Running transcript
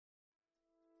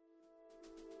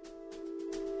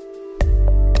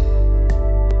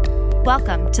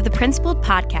Welcome to the Principled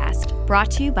Podcast,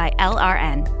 brought to you by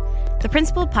LRN. The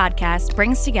Principled Podcast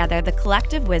brings together the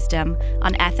collective wisdom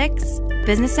on ethics,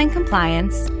 business and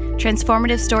compliance,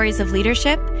 transformative stories of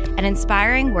leadership, and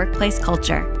inspiring workplace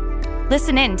culture.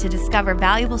 Listen in to discover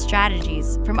valuable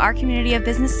strategies from our community of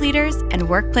business leaders and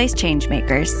workplace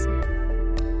changemakers.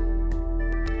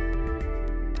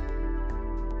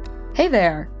 Hey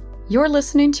there! You're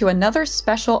listening to another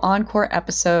special encore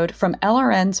episode from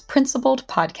LRN's Principled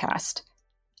Podcast.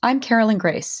 I'm Carolyn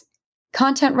Grace,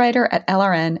 content writer at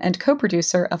LRN and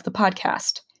co-producer of the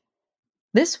podcast.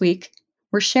 This week,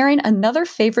 we're sharing another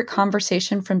favorite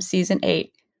conversation from Season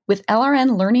 8 with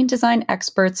LRN learning design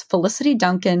experts Felicity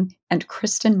Duncan and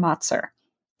Kristen Motzer.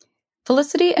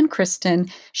 Felicity and Kristen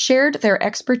shared their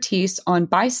expertise on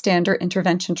bystander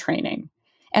intervention training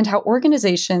and how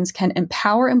organizations can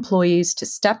empower employees to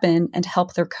step in and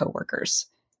help their coworkers.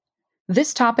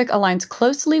 This topic aligns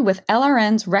closely with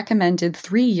LRN's recommended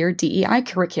 3-year DEI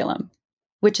curriculum,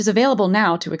 which is available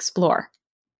now to explore.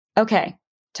 Okay,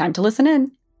 time to listen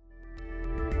in.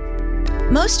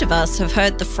 Most of us have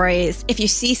heard the phrase, if you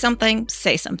see something,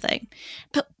 say something.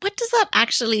 But what does that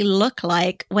actually look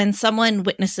like when someone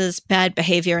witnesses bad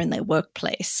behavior in their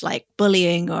workplace, like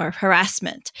bullying or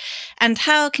harassment? And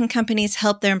how can companies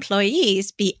help their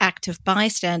employees be active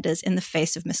bystanders in the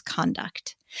face of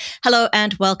misconduct? Hello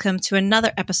and welcome to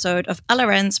another episode of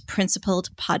LRN's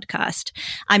Principled Podcast.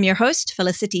 I'm your host,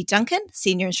 Felicity Duncan,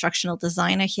 Senior Instructional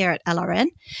Designer here at LRN.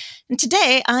 And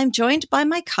today I'm joined by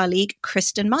my colleague,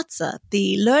 Kristen Motzer,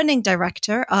 the Learning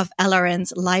Director of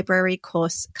LRN's Library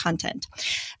Course Content.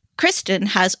 Kristen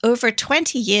has over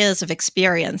 20 years of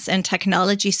experience in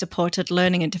technology-supported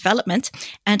learning and development,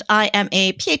 and I am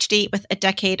a PhD with a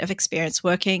decade of experience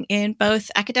working in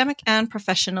both academic and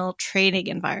professional training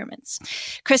environments.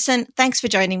 Kristen, thanks for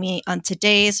joining me on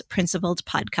today's Principled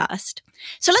Podcast.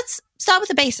 So let's start with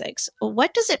the basics.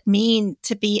 What does it mean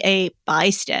to be a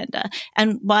bystander,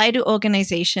 and why do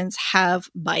organizations have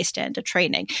bystander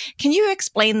training? Can you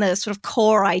explain the sort of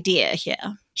core idea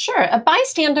here? Sure. A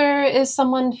bystander is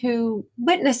someone who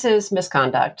witnesses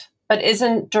misconduct, but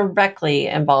isn't directly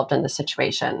involved in the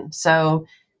situation. So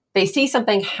they see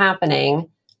something happening,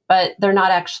 but they're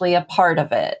not actually a part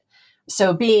of it.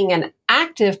 So being an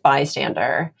active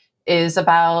bystander is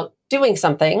about doing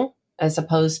something as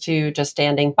opposed to just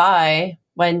standing by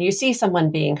when you see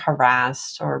someone being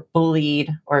harassed or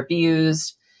bullied or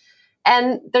abused.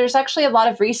 And there's actually a lot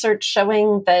of research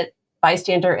showing that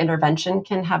bystander intervention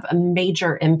can have a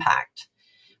major impact.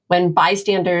 When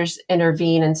bystanders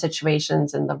intervene in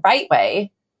situations in the right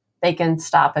way, they can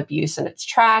stop abuse in its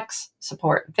tracks,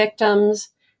 support victims,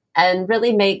 and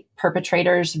really make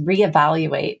perpetrators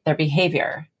reevaluate their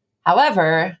behavior.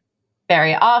 However,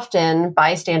 very often,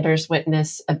 bystanders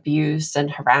witness abuse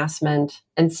and harassment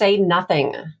and say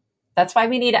nothing. That's why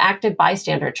we need active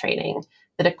bystander training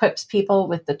that equips people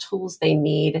with the tools they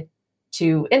need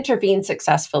to intervene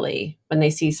successfully when they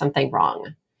see something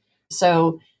wrong.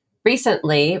 So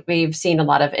recently, we've seen a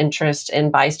lot of interest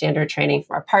in bystander training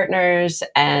from our partners,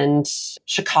 and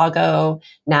Chicago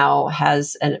now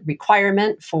has a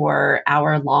requirement for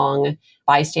hour-long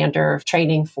bystander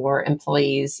training for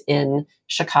employees in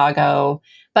Chicago.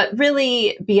 But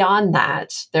really, beyond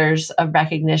that, there's a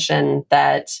recognition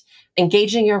that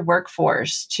engaging your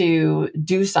workforce to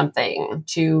do something,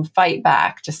 to fight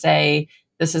back, to say,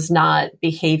 this is not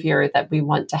behavior that we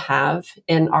want to have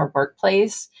in our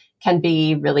workplace, can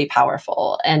be really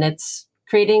powerful. And it's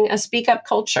creating a speak up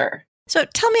culture. So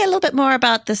tell me a little bit more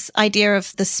about this idea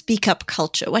of the speak up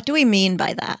culture. What do we mean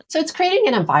by that? So it's creating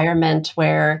an environment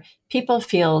where people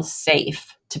feel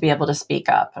safe to be able to speak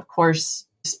up. Of course,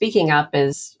 speaking up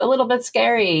is a little bit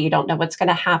scary. You don't know what's going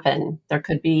to happen. There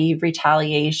could be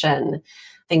retaliation.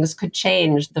 Things could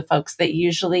change. The folks that you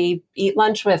usually eat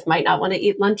lunch with might not want to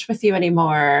eat lunch with you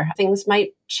anymore. Things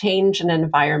might change in an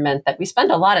environment that we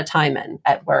spend a lot of time in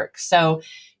at work. So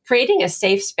creating a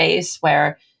safe space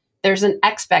where there's an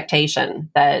expectation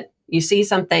that you see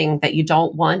something that you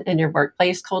don't want in your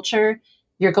workplace culture,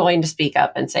 you're going to speak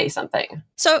up and say something.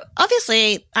 So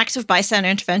obviously, active bystander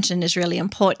intervention is really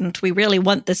important. We really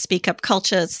want this speak up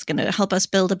culture. It's going to help us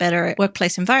build a better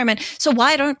workplace environment. So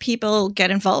why don't people get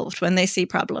involved when they see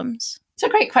problems? It's a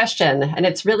great question. And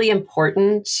it's really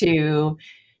important to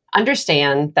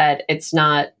understand that it's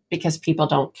not because people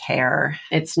don't care.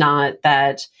 It's not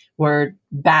that we're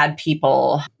bad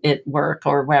people at work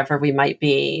or wherever we might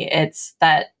be. It's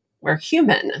that we're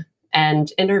human.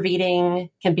 And intervening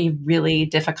can be really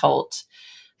difficult.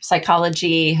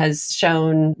 Psychology has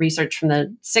shown research from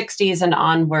the 60s and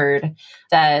onward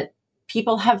that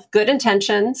people have good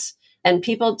intentions, And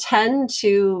people tend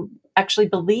to actually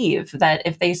believe that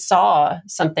if they saw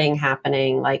something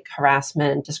happening like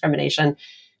harassment, discrimination,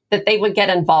 that they would get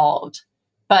involved.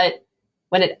 But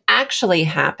when it actually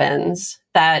happens,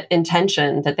 that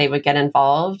intention that they would get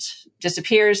involved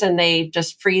disappears and they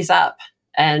just freeze up.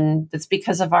 And it's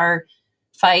because of our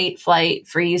fight, flight,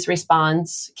 freeze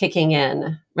response kicking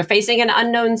in. We're facing an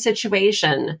unknown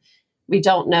situation. We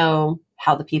don't know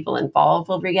how the people involved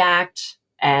will react.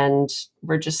 And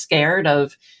we're just scared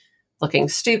of looking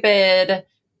stupid,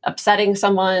 upsetting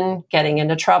someone, getting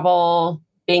into trouble,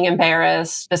 being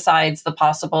embarrassed, besides the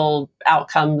possible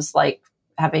outcomes like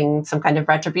having some kind of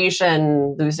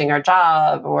retribution, losing our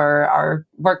job, or our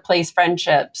workplace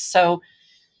friendships. So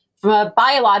from a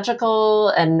biological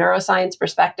and neuroscience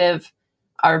perspective,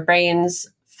 our brains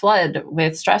flood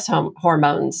with stress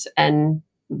hormones and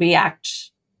we act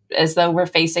as though we're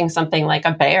facing something like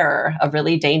a bear, a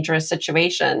really dangerous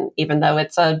situation, even though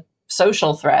it's a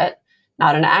social threat,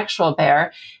 not an actual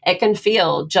bear. It can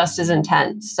feel just as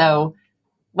intense. So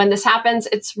when this happens,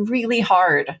 it's really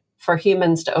hard for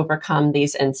humans to overcome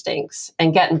these instincts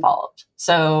and get involved.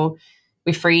 So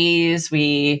we freeze,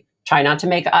 we try not to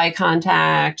make eye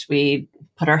contact, we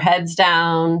put our heads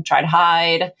down, try to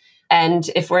hide. And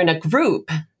if we're in a group,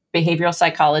 behavioral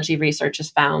psychology research has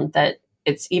found that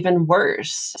it's even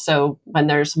worse. So when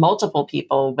there's multiple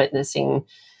people witnessing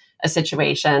a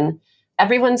situation,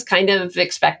 everyone's kind of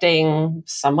expecting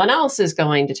someone else is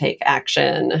going to take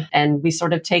action. And we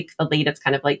sort of take the lead. It's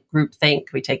kind of like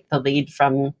groupthink. We take the lead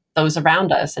from those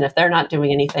around us. And if they're not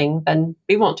doing anything, then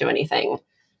we won't do anything.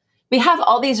 We have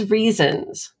all these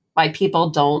reasons why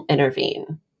people don't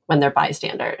intervene when they're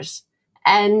bystanders.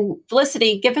 And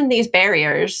Felicity, given these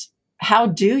barriers, how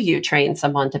do you train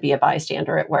someone to be a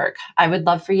bystander at work? I would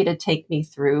love for you to take me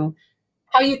through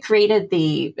how you created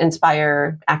the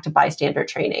Inspire Active Bystander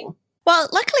training. Well,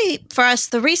 luckily for us,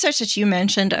 the research that you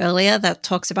mentioned earlier that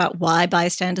talks about why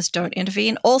bystanders don't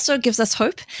intervene also gives us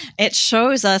hope. It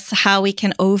shows us how we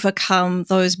can overcome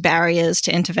those barriers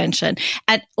to intervention.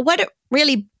 And what it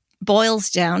really boils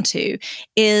down to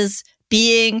is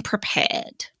being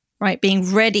prepared, right?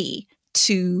 Being ready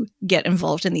to get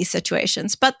involved in these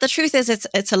situations. But the truth is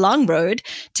it's a long road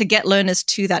to get learners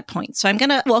to that point. So I'm going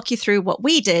to walk you through what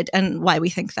we did and why we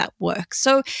think that works.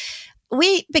 So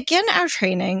we begin our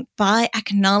training by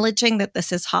acknowledging that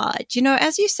this is hard. You know,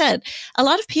 as you said, a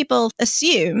lot of people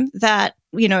assume that,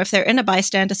 you know, if they're in a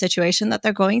bystander situation, that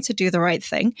they're going to do the right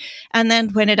thing. And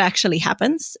then when it actually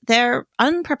happens, they're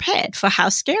unprepared for how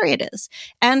scary it is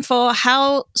and for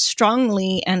how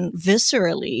strongly and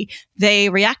viscerally they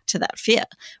react to that fear,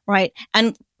 right?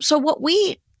 And so what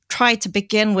we try to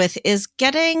begin with is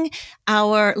getting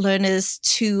our learners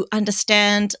to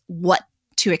understand what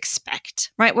to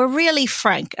expect, right? We're really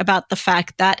frank about the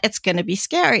fact that it's going to be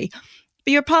scary.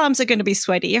 But your palms are going to be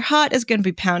sweaty. Your heart is going to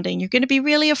be pounding. You're going to be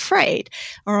really afraid.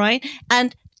 All right.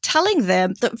 And telling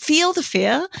them that feel the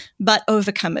fear, but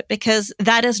overcome it, because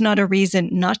that is not a reason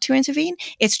not to intervene.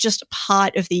 It's just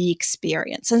part of the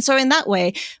experience. And so in that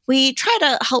way, we try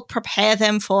to help prepare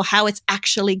them for how it's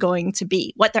actually going to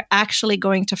be, what they're actually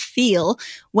going to feel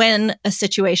when a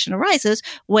situation arises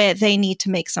where they need to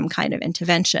make some kind of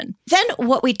intervention. Then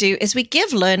what we do is we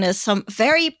give learners some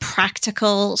very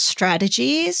practical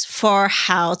strategies for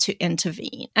how to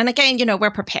intervene. And again, you know,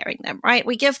 we're preparing them, right?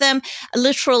 We give them a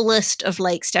literal list of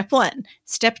like step 1,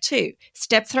 step 2,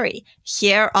 step 3.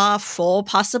 Here are 4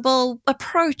 possible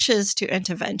approaches to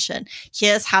intervention.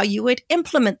 Here's how you would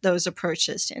implement those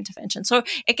approaches to intervention. So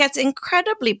it gets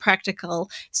incredibly practical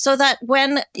so that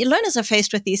when learners are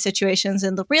faced with these situations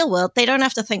in the real world, they don't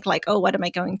have to think like, oh, what am I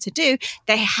going to do?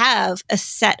 They have a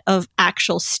set of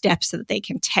actual steps that they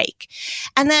can take.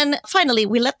 And then finally,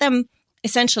 we let them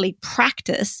essentially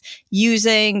practice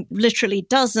using literally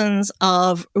dozens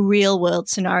of real world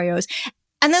scenarios.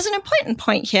 And there's an important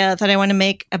point here that I want to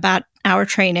make about our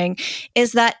training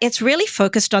is that it's really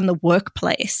focused on the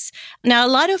workplace. Now, a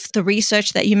lot of the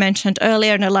research that you mentioned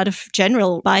earlier and a lot of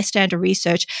general bystander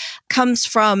research comes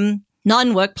from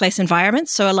non-workplace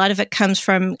environments. So a lot of it comes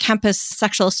from campus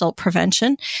sexual assault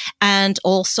prevention and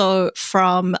also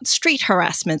from street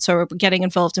harassment. So we're getting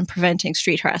involved in preventing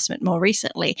street harassment more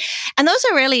recently. And those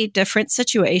are really different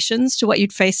situations to what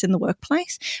you'd face in the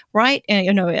workplace, right? And,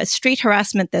 you know, street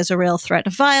harassment, there's a real threat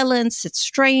of violence. It's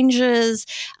strangers.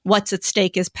 What's at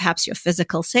stake is perhaps your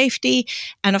physical safety.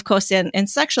 And of course, in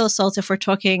sexual assault, if we're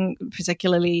talking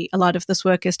particularly, a lot of this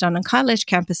work is done on college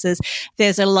campuses,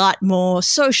 there's a lot more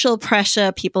social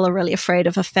pressure. People are really afraid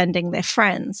of offending their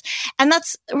friends. And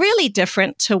that's really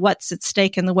different to what's at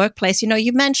stake in the workplace.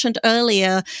 You mentioned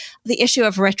earlier the issue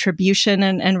of retribution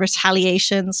and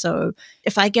retaliation. So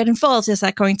if I get involved, is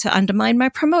that going to undermine my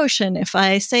promotion? If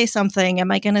I say something, am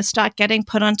I going to start getting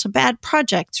put onto bad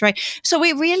projects, right? So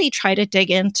we really try to dig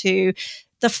into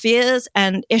the fears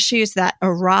and issues that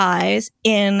arise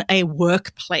in a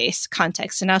workplace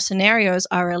context. And our scenarios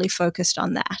are really focused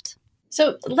on that.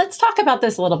 So let's talk about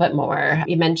this a little bit more.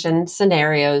 You mentioned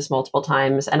scenarios multiple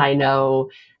times, and I know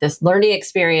this learning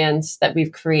experience that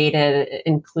we've created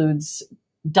includes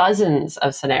dozens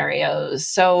of scenarios.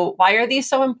 So why are these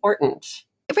so important?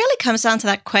 It really comes down to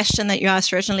that question that you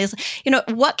asked originally is,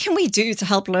 what can we do to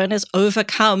help learners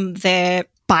overcome their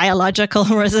biological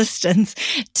resistance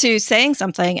to saying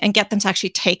something and get them to actually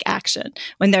take action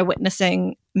when they're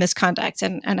witnessing misconduct?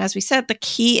 And as we said, the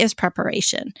key is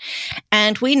preparation.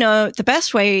 And we know the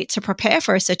best way to prepare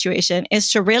for a situation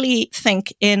is to really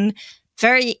think in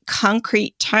very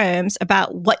concrete terms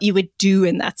about what you would do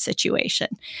in that situation.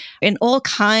 In all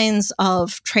kinds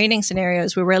of training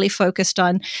scenarios, we're really focused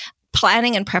on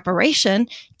planning and preparation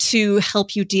to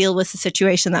help you deal with a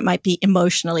situation that might be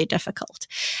emotionally difficult.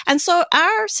 And so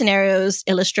our scenarios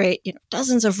illustrate,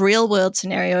 dozens of real world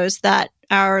scenarios that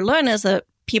our learners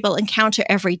people encounter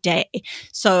every day.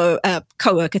 So a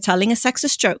coworker telling a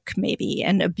sexist joke, maybe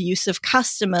an abusive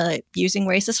customer using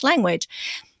racist language.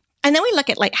 And then we look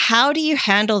at how do you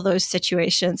handle those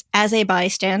situations as a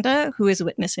bystander who is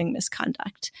witnessing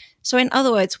misconduct? So in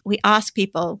other words, we ask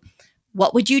people,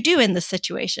 what would you do in this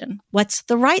situation? What's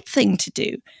the right thing to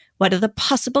do? What are the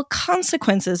possible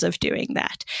consequences of doing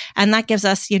that? And that gives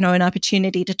us, an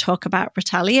opportunity to talk about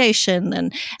retaliation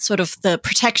and sort of the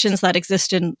protections that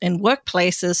exist in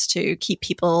workplaces to keep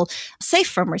people safe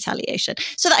from retaliation.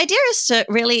 So the idea is to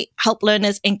really help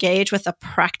learners engage with the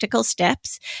practical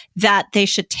steps that they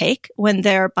should take when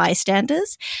they're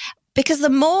bystanders. Because the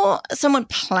more someone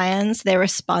plans their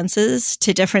responses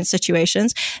to different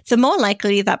situations, the more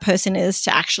likely that person is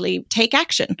to actually take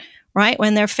action, right,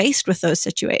 when they're faced with those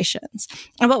situations.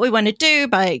 And what we want to do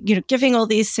by, giving all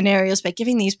these scenarios, by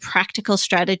giving these practical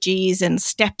strategies and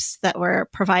steps that we're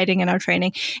providing in our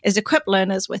training, is equip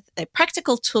learners with a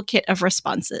practical toolkit of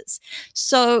responses.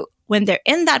 So when they're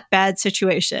in that bad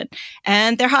situation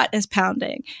and their heart is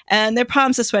pounding and their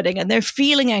palms are sweating and they're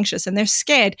feeling anxious and they're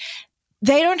scared,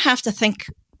 they don't have to think,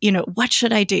 what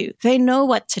should I do? They know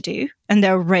what to do and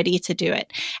they're ready to do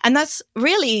it. And that's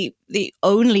really the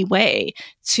only way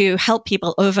to help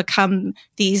people overcome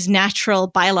these natural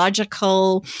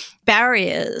biological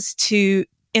barriers to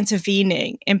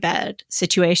intervening in bad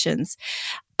situations.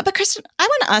 But Kristen, I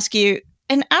want to ask you,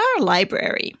 in our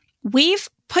library, we've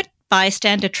put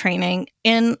bystander training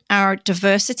in our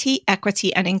diversity,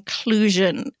 equity, and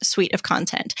inclusion suite of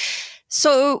content.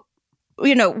 So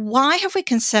why have we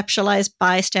conceptualized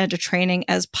bystander training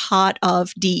as part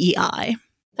of DEI?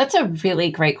 That's a really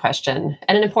great question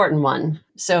and an important one.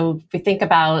 So if we think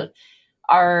about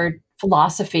our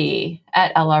philosophy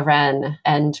at LRN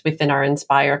and within our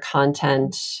Inspire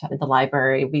content in the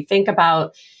library, we think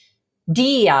about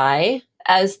DEI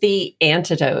as the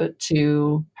antidote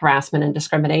to harassment and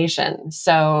discrimination.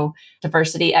 So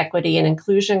diversity, equity, and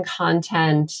inclusion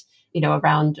content,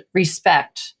 around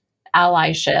respect,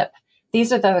 allyship.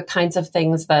 These are the kinds of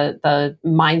things, the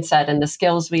mindset and the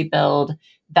skills we build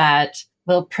that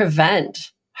will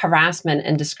prevent harassment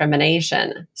and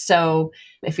discrimination. So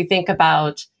if we think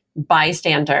about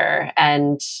bystander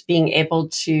and being able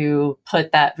to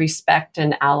put that respect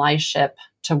and allyship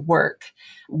to work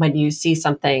when you see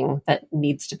something that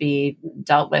needs to be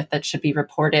dealt with, that should be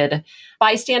reported,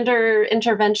 bystander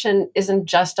intervention isn't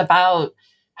just about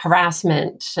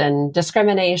harassment and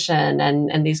discrimination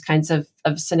and these kinds of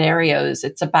scenarios.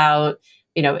 It's about,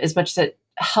 as much as it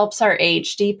helps our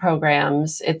AHD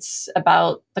programs, it's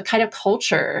about the kind of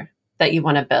culture that you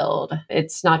want to build.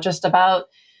 It's not just about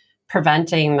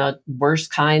preventing the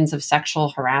worst kinds of sexual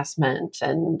harassment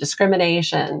and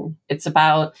discrimination. It's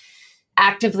about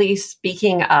actively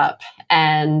speaking up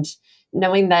and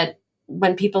knowing that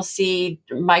when people see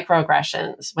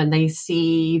microaggressions, when they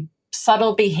see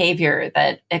subtle behavior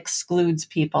that excludes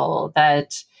people,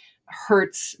 that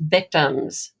hurts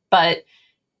victims, but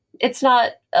it's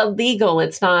not illegal.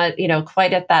 It's not,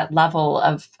 quite at that level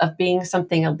of being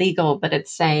something illegal, but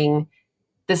it's saying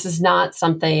this is not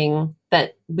something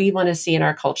that we want to see in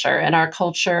our culture. In our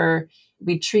culture,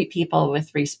 we treat people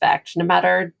with respect, no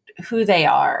matter who they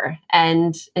are.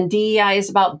 And DEI is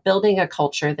about building a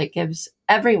culture that gives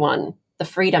everyone the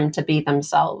freedom to be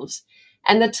themselves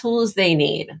and the tools they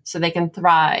need so they can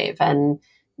thrive and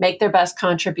make their best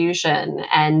contribution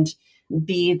and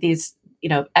be these,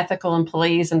 ethical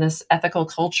employees and this ethical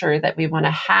culture that we want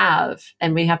to have.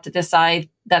 And we have to decide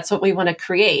that's what we want to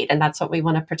create and that's what we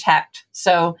want to protect.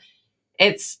 So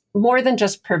it's more than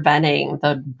just preventing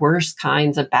the worst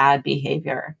kinds of bad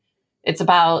behavior. It's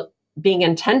about being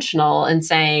intentional and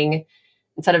saying,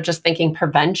 instead of just thinking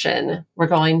prevention, we're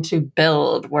going to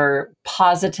build, we're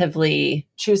positively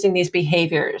choosing these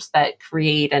behaviors that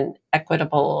create an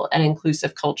equitable and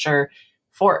inclusive culture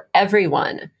for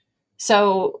everyone.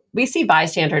 So we see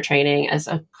bystander training as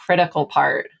a critical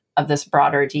part of this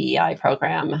broader DEI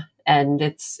program. And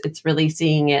it's really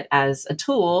seeing it as a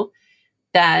tool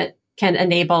that can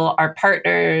enable our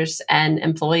partners and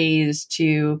employees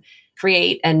to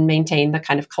create and maintain the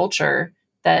kind of culture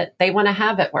that they want to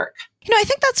have at work. I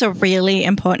think that's a really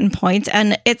important point.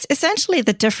 And it's essentially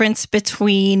the difference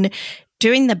between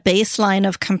doing the baseline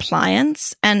of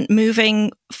compliance and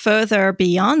moving further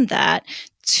beyond that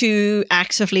to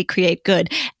actively create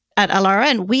good. At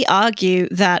LRN, we argue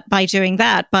that by doing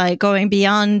that, by going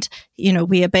beyond,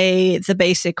 we obey the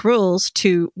basic rules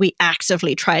to we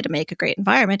actively try to make a great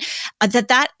environment,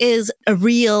 that is a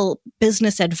real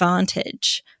business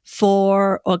advantage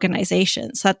for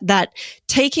organizations, that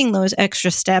taking those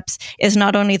extra steps is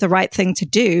not only the right thing to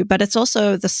do, but it's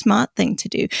also the smart thing to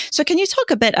do. So can you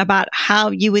talk a bit about how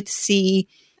you would see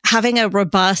having a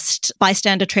robust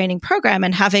bystander training program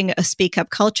and having a speak up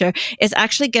culture is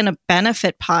actually going to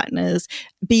benefit partners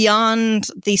beyond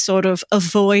the sort of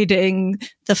avoiding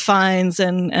the fines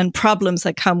and problems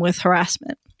that come with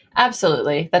harassment?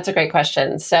 Absolutely. That's a great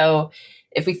question. So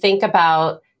if we think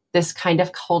about this kind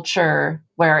of culture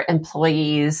where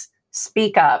employees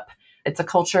speak up, it's a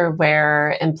culture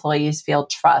where employees feel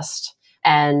trust.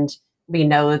 And we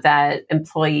know that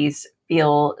employees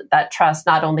feel that trust.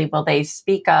 Not only will they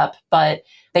speak up, but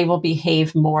they will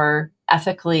behave more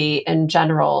ethically in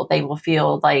general. They will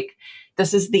feel like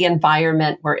this is the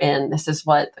environment we're in. This is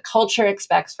what the culture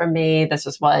expects from me. This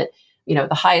is what, the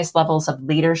highest levels of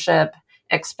leadership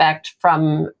expect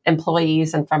from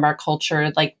employees and from our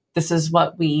culture. Like, this is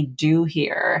what we do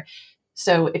here.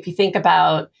 So if you think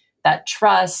about that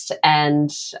trust and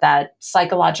that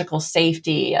psychological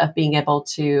safety of being able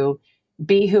to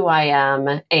be who I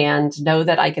am and know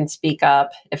that I can speak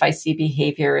up if I see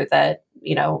behavior that,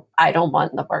 I don't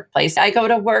want in the workplace. I go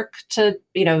to work to,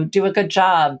 do a good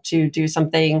job, to do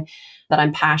something that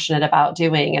I'm passionate about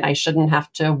doing. And I shouldn't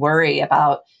have to worry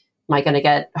about, am I going to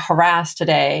get harassed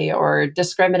today or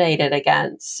discriminated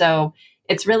against? So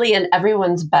it's really in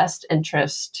everyone's best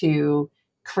interest to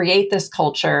create this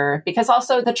culture, because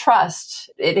also the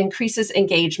trust, it increases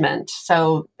engagement.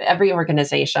 So every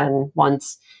organization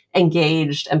wants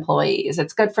engaged employees.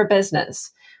 It's good for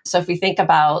business. So if we think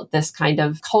about this kind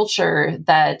of culture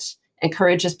that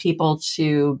encourages people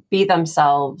to be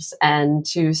themselves and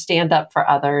to stand up for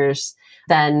others,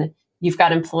 then you've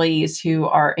got employees who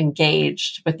are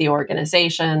engaged with the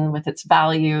organization, with its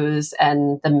values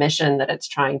and the mission that it's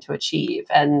trying to achieve.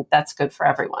 And that's good for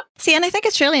everyone. See, and I think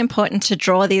it's really important to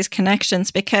draw these connections,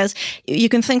 because you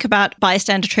can think about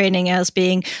bystander training as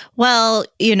being, well,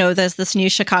 there's this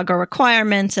new Chicago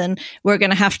requirement and we're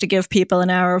going to have to give people an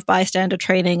hour of bystander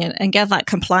training and get that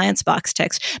compliance box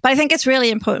ticked. But I think it's really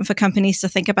important for companies to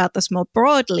think about this more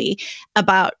broadly,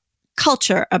 about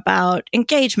culture, about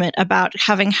engagement, about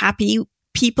having happy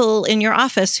people in your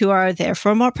office who are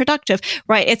therefore more productive,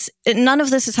 right? None of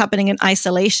this is happening in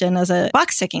isolation as a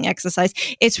box ticking exercise.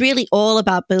 It's really all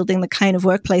about building the kind of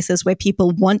workplaces where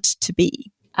people want to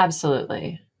be.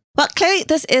 Absolutely. Well, clearly,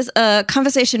 this is a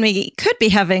conversation we could be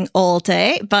having all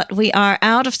day, but we are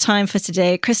out of time for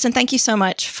today. Kristen, thank you so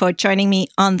much for joining me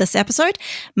on this episode.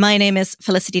 My name is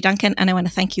Felicity Duncan, and I want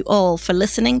to thank you all for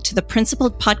listening to the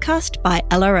Principled Podcast by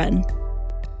LRN.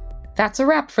 That's a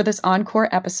wrap for this Encore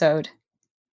episode.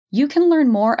 You can learn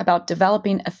more about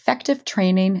developing effective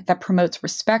training that promotes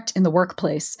respect in the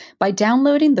workplace by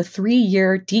downloading the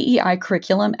 3-year DEI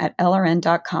curriculum at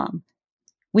LRN.com.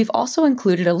 We've also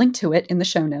included a link to it in the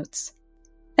show notes.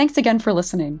 Thanks again for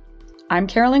listening. I'm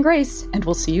Carolyn Grace, and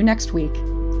we'll see you next week.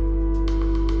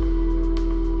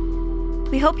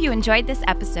 We hope you enjoyed this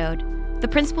episode. The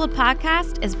Principled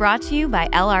Podcast is brought to you by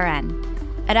LRN.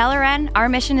 At LRN, our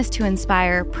mission is to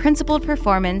inspire principled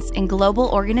performance in global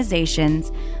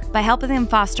organizations by helping them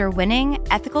foster winning,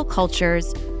 ethical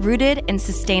cultures rooted in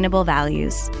sustainable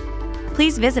values.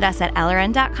 Please visit us at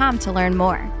LRN.com to learn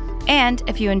more. And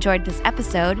if you enjoyed this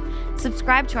episode,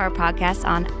 subscribe to our podcast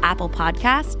on Apple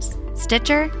Podcasts,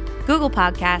 Stitcher, Google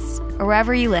Podcasts, or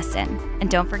wherever you listen. And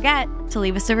don't forget to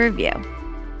leave us a review.